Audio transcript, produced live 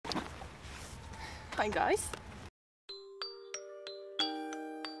Hi guys.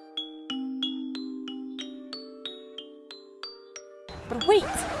 But wait!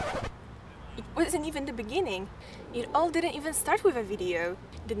 It wasn't even the beginning. It all didn't even start with a video.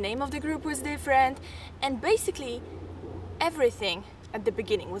 The name of the group was different, and basically everything at the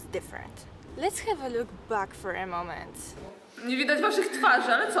beginning was different. Let's have a look back for a moment. Nie widać waszych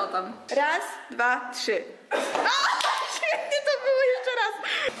twarzy, ale co tam? Raz, dwa, trzy. Świetnie to było, jeszcze raz.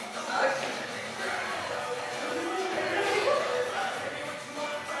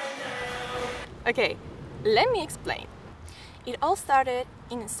 Okay, let me explain. It all started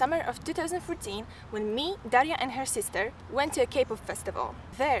in summer of 2014 when me, Daria and her sister went to a K-pop festival.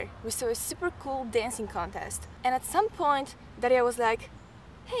 There we saw a super cool dancing contest, and at some point Daria was like,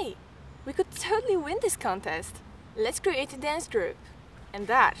 hey, we could totally win this contest. Let's create a dance group. And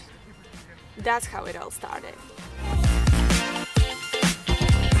that's how it all started.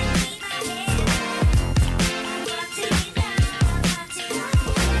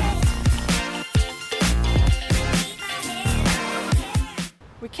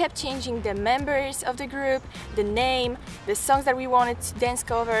 We kept changing the members of the group, the name, the songs that we wanted to dance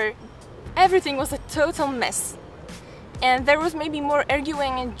cover. Everything was a total mess. And there was maybe more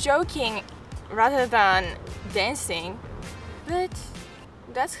arguing and joking rather than dancing. But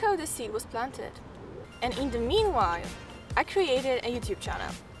that's how the seed was planted. And in the meanwhile, I created a YouTube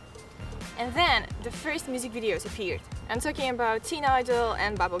channel. And then the first music videos appeared. I'm talking about Teen Idol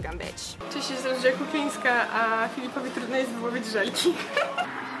and Bubblegum Bitch. Cześć, jestem Zdzia Kupińska, a Filipowi trudno jest wyłowić żelki.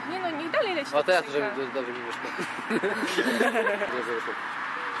 Nie no, niech dalej leci. O teraz, żeby dobrze mi wyszło.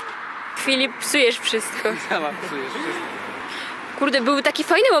 Filip, psujesz wszystko. Sama psujesz wszystko. Kurde, był taki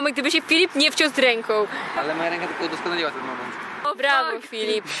fajny moment, gdyby się Filip nie wciął z ręką. Ale moja ręka tylko udoskonaliła ten moment. O, brawo, tak.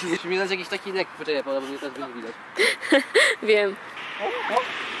 Filip. Musimy mi dać jakiś taki lek. Poczekaj, Paula, bo mnie teraz będzie widać. Wiem.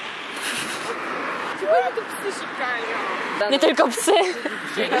 Czemu tu psy sikają? Nie tylko psy.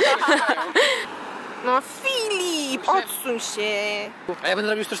 No Filip, odsuń się. A ja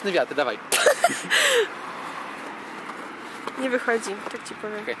będę robił sztuczny wiatr, dawaj. Nie wychodzi, tak ci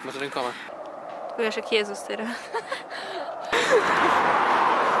powiem. Okej, może rękoma. Wiesz, jak Jezus teraz.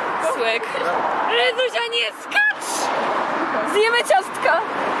 Słek. Rezuzia, nie skacz! Zjemy ciastka.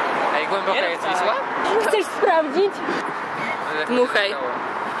 Ej, głęboko jest Wisła? Chcesz sprawdzić? Dmuchaj.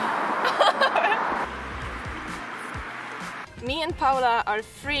 Me and Paula are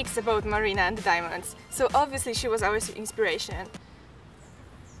freaks about Marina and the diamonds, so obviously she was our inspiration.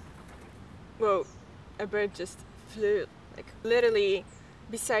 Whoa, a bird just flew, like literally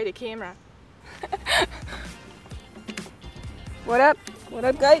beside the camera. What up? What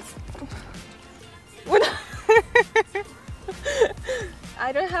up, guys? What up?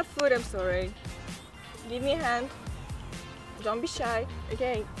 I don't have food, I'm sorry. Give me a hand. Don't be shy.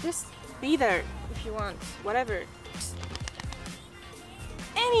 Okay, just be there if you want, whatever.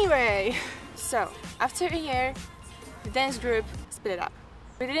 Anyway, so after a year, the dance group split up.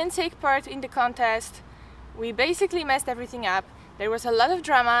 We didn't take part in the contest. We basically messed everything up. There was a lot of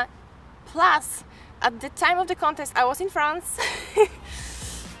drama. Plus, at the time of the contest, I was in France.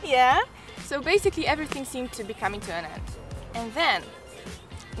 Yeah. So basically everything seemed to be coming to an end. And then,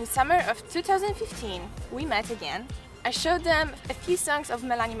 in summer of 2015, we met again. I showed them a few songs of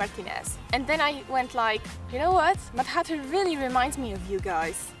Melanie Martinez. And then I went like, you know what? Mad Hatter really reminds me of you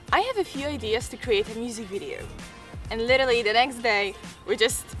guys. I have a few ideas to create a music video. And literally the next day, we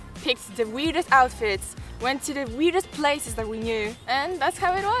just picked the weirdest outfits, went to the weirdest places that we knew, and that's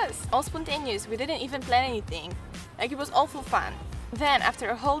how it was. All spontaneous, we didn't even plan anything. Like, it was awful fun. Then, after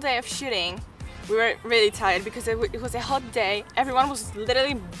a whole day of shooting, we were really tired because it was a hot day. Everyone was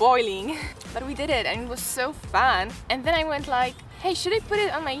literally boiling. But we did it and it was so fun. And then I went like, hey, should I put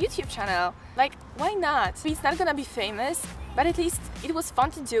it on my YouTube channel? Like, why not? It's not gonna be famous, but at least it was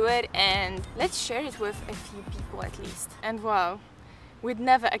fun to do it, and let's share it with a few people at least. And wow, we'd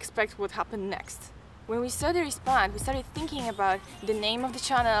never expect what happened next. When we saw the response, we started thinking about the name of the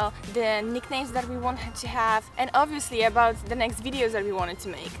channel, the nicknames that we wanted to have, and obviously about the next videos that we wanted to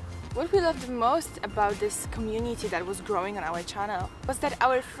make. What we loved the most about this community that was growing on our channel was that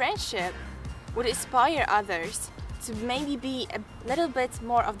our friendship would inspire others to maybe be a little bit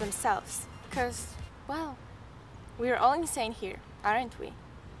more of themselves. Because, well, we're all insane here, aren't we?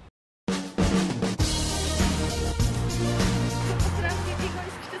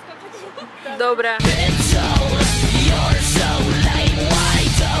 Dobra.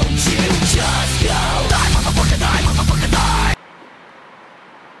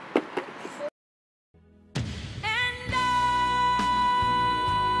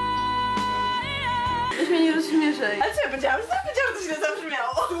 Już mnie nie rozśmieszaj. Ale co ja powiedziałam? Co ja powiedziałam, że to źle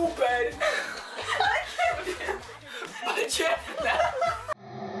zabrzmiało? Super! Ale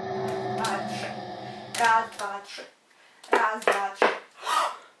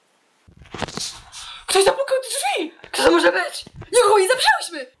i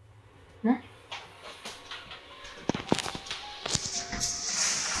zabrzałyśmy!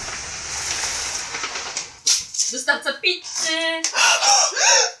 Dostawca pizzy!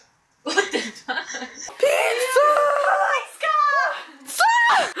 What the fuck? Pizza! Co?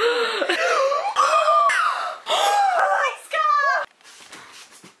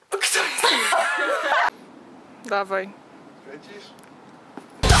 Kto jest? Dawaj. Kręcisz?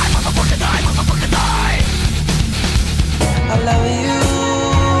 I love you,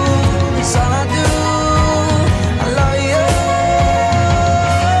 that's all I do. I love you.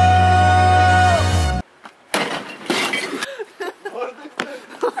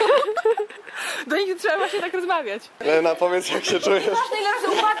 Do nich trzeba właśnie tak rozmawiać. Lena, powiedz jak się czujesz. Ważne ile razy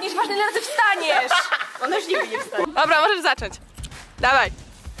upadniesz, ważne ile razy wstaniesz. Ona już nigdy nie wstanie. Dobra, możesz zacząć. Dawaj.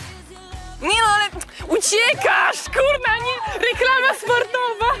 Nie no, ale uciekasz! Kurna, nie! Reklama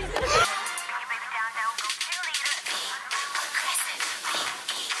sportowa!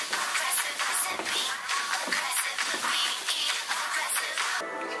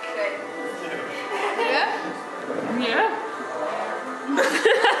 Nie?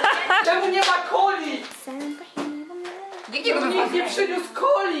 Czemu nie ma coli? Nikt nie Nikt nie przyniósł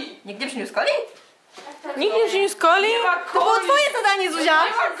coli! Nikt nie przyniósł coli? Nikt nie przyniósł coli? Nie ma To było coli! twoje zadanie, Zuzia!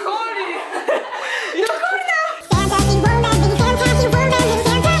 Nie ma coli! No kurna!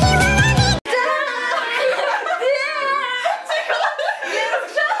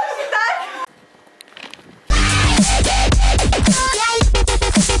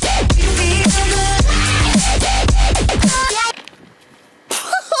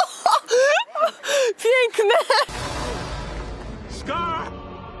 Piękne! Scar!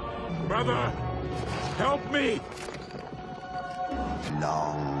 Brother, help me!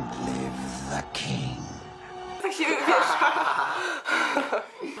 Long live the king. Tak się wiesz.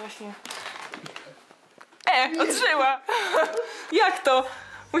 Właśnie. Odżyła! Jak to?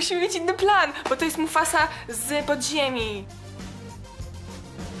 Musimy mieć inny plan, bo to jest Mufasa z podziemi.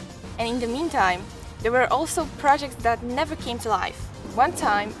 And in the meantime, there were also projects that never came to life. One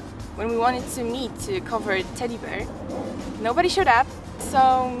time, when we wanted to meet to cover Teddy Bear, nobody showed up,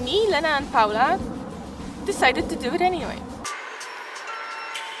 so me, Lena and Paula decided to do it anyway.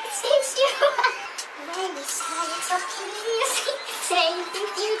 It's you. When you say it's okay, you say you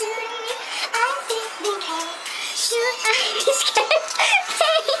think you do. I'm thinking, hey, should I be scared?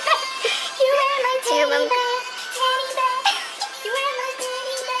 Teddy bear, you are my teddy bear. Teddy bear, you are my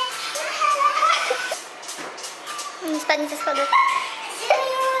teddy bear. Spadnie ze schodów.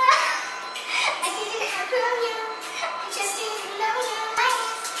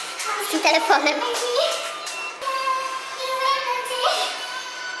 Z tym telefonem.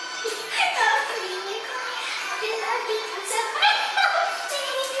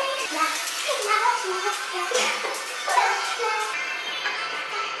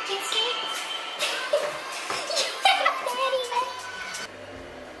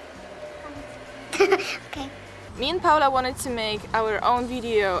 Okay. Me and Paula wanted to make our own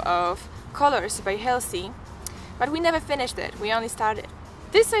video of Colors by Halsey, but we never finished it, we only started.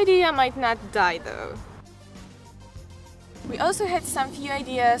 This idea might not die though. We also had some few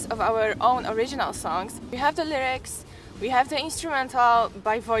ideas of our own original songs. We have the lyrics, we have the instrumental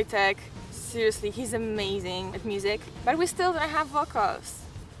by Wojtek. Seriously, he's amazing at music, but we still don't have vocals.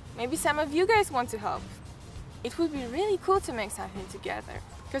 Maybe some of you guys want to help. It would be really cool to make something together.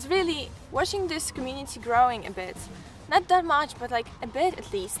 Because really, watching this community growing a bit, not that much, but like a bit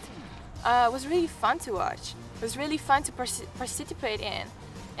at least, was really fun to watch. It was really fun to participate in.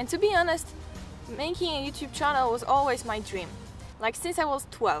 And to be honest, making a YouTube channel was always my dream, like since I was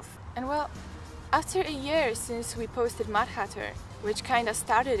 12. And well, after a year since we posted Mad Hatter, which kinda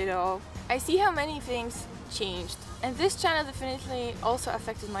started it all, I see how many things changed. And this channel definitely also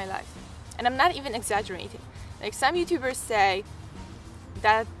affected my life. And I'm not even exaggerating. Like some YouTubers say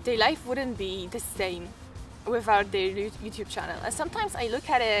that their life wouldn't be the same without their YouTube channel. And sometimes I look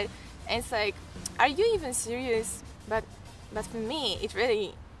at it and it's like, are you even serious? But for me, it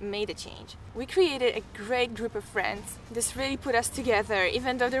really made a change. We created a great group of friends. This really put us together,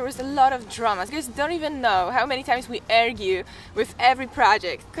 even though there was a lot of drama. You guys don't even know how many times we argue with every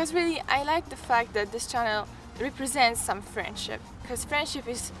project. Because really, I like the fact that this channel represents some friendship. Because friendship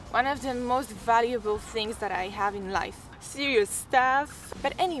is one of the most valuable things that I have in life. Serious stuff.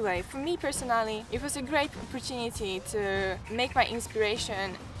 But anyway, for me personally, it was a great opportunity to make my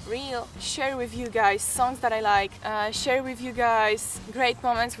inspiration real, share with you guys songs that I like, share with you guys great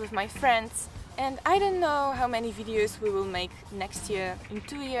moments with my friends. And I don't know how many videos we will make next year, in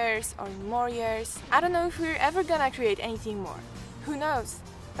 2 years or in more years. I don't know if we're ever gonna create anything more. Who knows?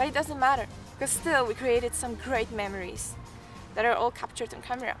 But it doesn't matter, because still we created some great memories. that are all captured on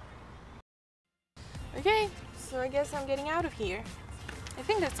camera. Okay, so I guess I'm getting out of here. I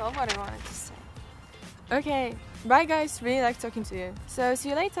think that's all what I wanted to say. Okay, bye guys, really like talking to you. So see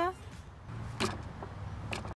you later.